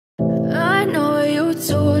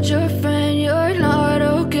told your friend you're not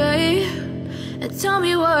okay, and tell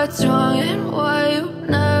me what's wrong and why you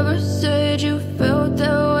never said you felt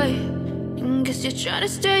that way. And guess you're trying to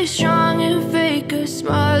stay strong and fake a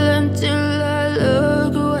smile until I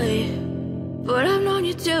look away. But I've known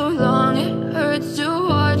you too long, it hurts to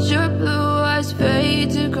watch your blue eyes fade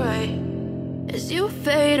to gray as you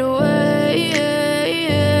fade away,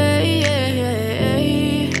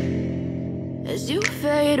 as you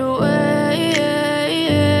fade away.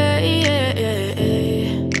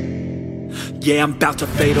 Yeah, I'm about to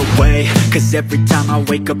fade away, cause every time I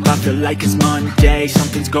wake up I feel like it's Monday.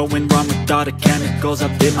 Something's going wrong with all the chemicals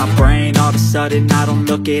up in my brain. All of a sudden I don't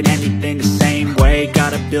look at anything the same way.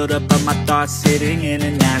 Got a buildup of my thoughts sitting in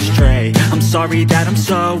an ashtray. I'm sorry that I'm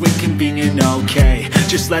so inconvenient, okay.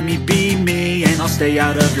 Just let me be me and I'll stay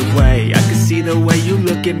out of your way. I can see the way you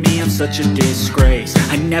look at me, I'm such a disgrace.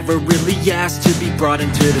 I never really asked to be brought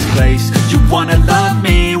into this place. You wanna love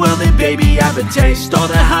me? Well then baby I have a taste. All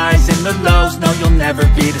the highs and the lows, no you'll never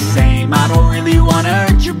be the same. I don't really wanna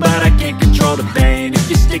hurt you but I can't control the pain. If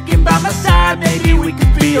you're sticking by my side maybe we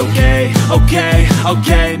could be okay.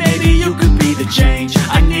 Okay, maybe you could be the change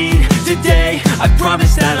I need today. I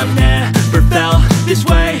promise that I've never felt this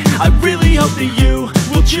way. I really hope that you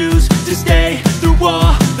will choose to stay through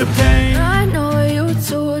all the pain. I know you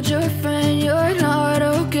told your friend you're not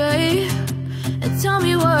okay, and tell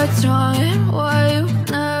me what's wrong and why you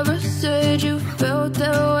never said you felt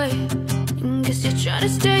that way. And guess you're trying to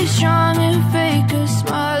stay strong and fake a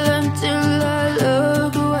smile until I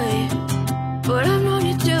look away. But I've known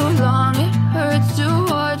you too long, it hurts to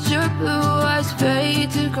watch your blue eyes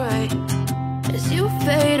fade to gray as you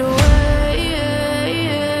fade away,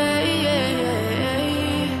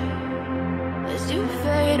 as you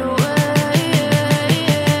fade away,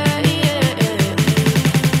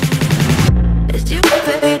 as you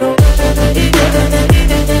fade away.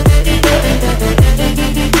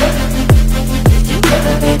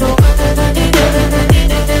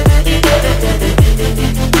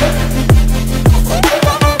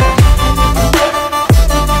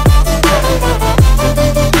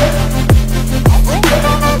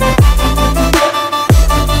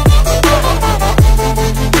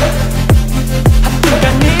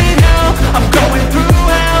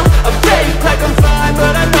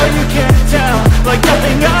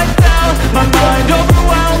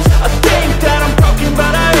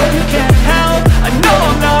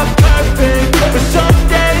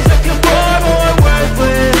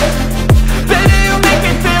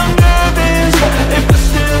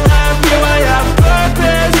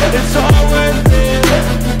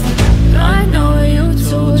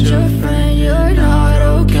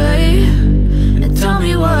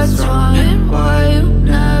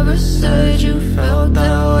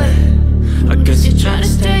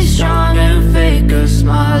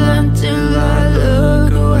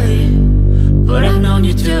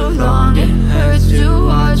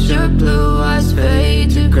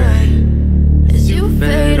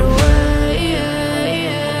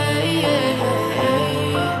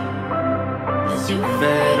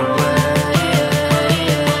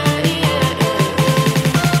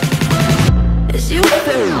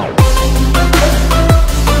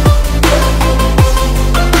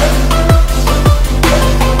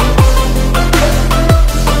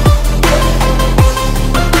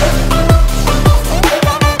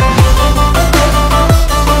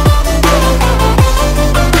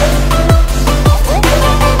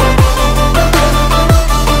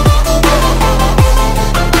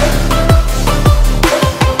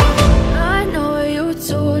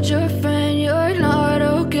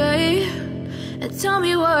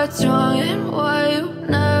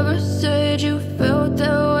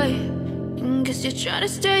 Trying to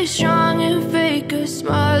stay strong and fake a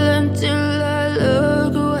smile until I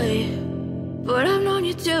look away. But I've known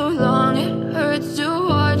you too long, it hurts to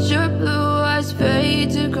watch your blue eyes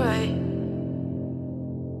fade to gray